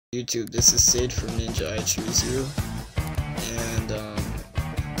YouTube, this is Sid from Ninja I Choose You, and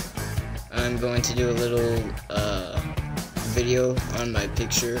I'm going to do a little video on my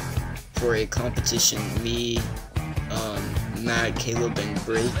picture for a competition. Me, Matt, Caleb, and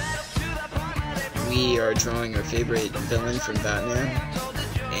Brit, we are drawing our favorite villain from Batman,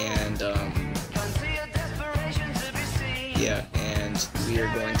 and yeah, and we are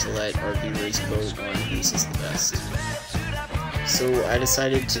going to let our viewers vote on whose is the best. So I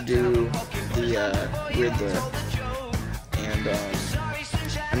decided to do the Riddler, and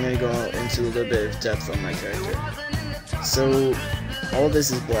I'm going to go into a little bit of depth on my character. So all this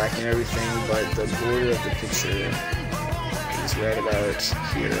is black and everything, but the border of the picture is right about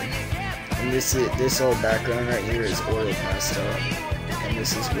here. And this whole background right here is oil pastel, and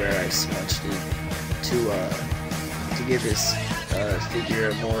this is where I smudged it to give his figure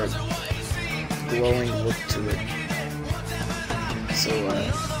a more glowing look to it. So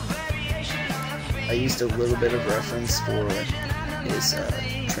I used a little bit of reference for his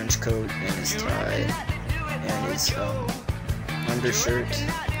trench coat and his tie and his undershirt.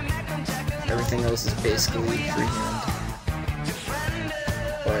 Everything else is basically freehand.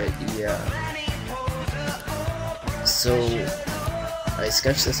 But yeah. So I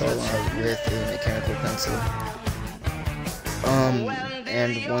sketched this all out with a mechanical pencil.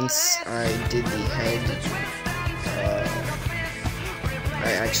 And once I did the head,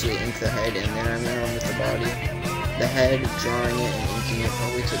 I actually inked the head, and then I went on with the body. The head, drawing it and inking it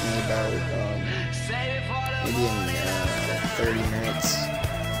probably took me about maybe 30 minutes.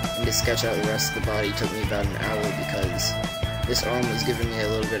 And to sketch out the rest of the body took me about an hour, because this arm was giving me a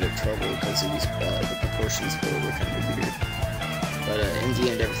little bit of trouble because it was the proportions for it were kind of weird. But in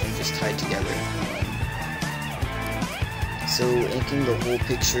the end, everything just tied together. So inking the whole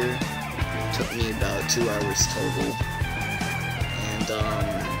picture took me about 2 hours total.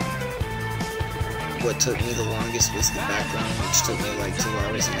 What took me the longest was the background, which took me like 2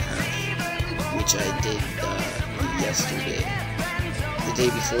 hours and a half, which I did yesterday. The day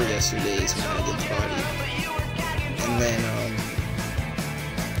before yesterday is when I did the body. And then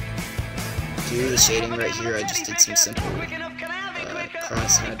to do the shading right here, I just did some simple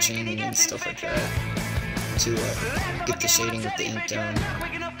cross hatching and stuff like that to get the shading with the ink down.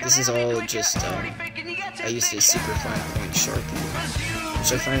 This is all just I used a super fine point Sharpie,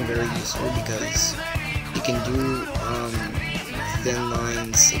 which I find very useful because it can do thin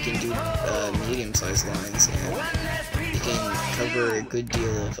lines, it can do medium-sized lines, and it can cover a good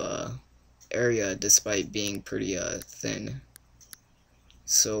deal of area despite being pretty thin.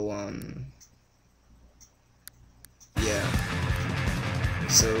 So yeah.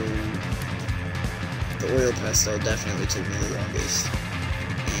 So the oil pastel definitely took me the longest,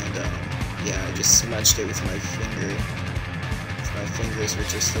 and yeah, I just smudged it with my finger. My fingers,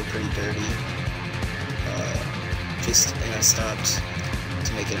 which are still pretty dirty. And I stopped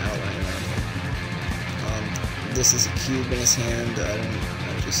to make an outline around him. This is a cube in his hand. I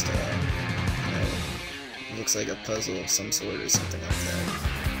just, you know, it looks like a puzzle of some sort or something like that.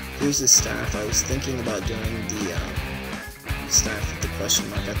 Here's his staff. I was thinking about doing the staff with the question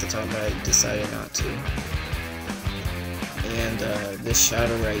mark at the top, but I decided not to. And this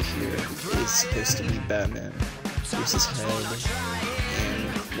shadow right here is supposed to be Batman. Here's his head,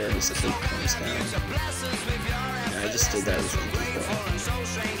 and where his cape comes down. And I just did that with ink as well.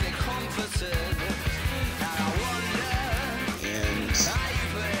 And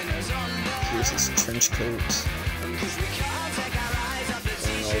here's his trench coat, going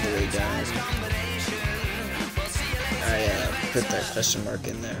all the way down. I put that question mark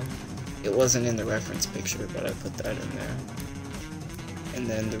in there. It wasn't in the reference picture, but I put that in there. And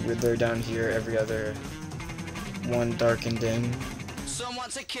then the Riddler down here, every other one darkened in. So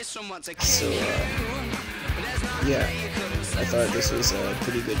yeah, I thought this was a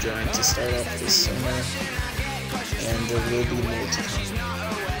pretty good drawing to start off this summer, and there will be more to come,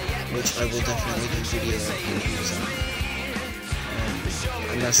 which I will definitely do video reviews on.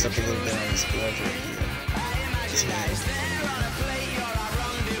 I messed up a little bit on this glove right here.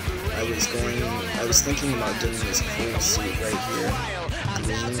 I was thinking about doing this cool suit right here,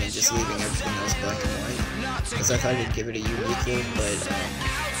 green, and just leaving everything else black and white, because I thought it'd give it a unique look, but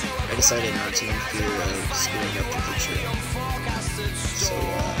I decided not to in fear of screwing up the picture. So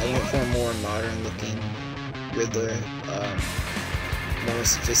I went for a more modern looking Riddler, more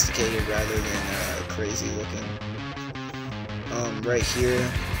sophisticated rather than crazy looking. Right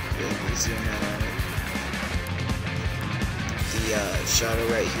here, let me zoom in on it. The shadow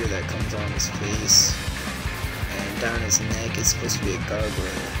right here that comes on his face and down his neck is supposed to be a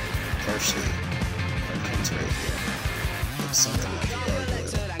gargoyle, partially. It comes right here. Looks something like a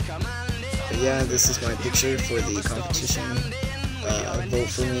gargoyle. yeah, this is my picture for the competition. Vote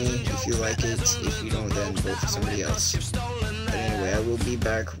for me if you like it. If you don't, then vote for somebody else. But anyway, I will be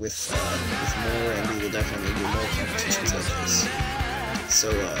back with more, and we will definitely do more competitions like this. So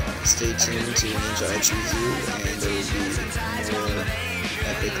stay tuned to Ninja I Choose You, and there will be more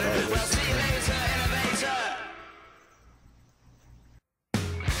epic artwork to come.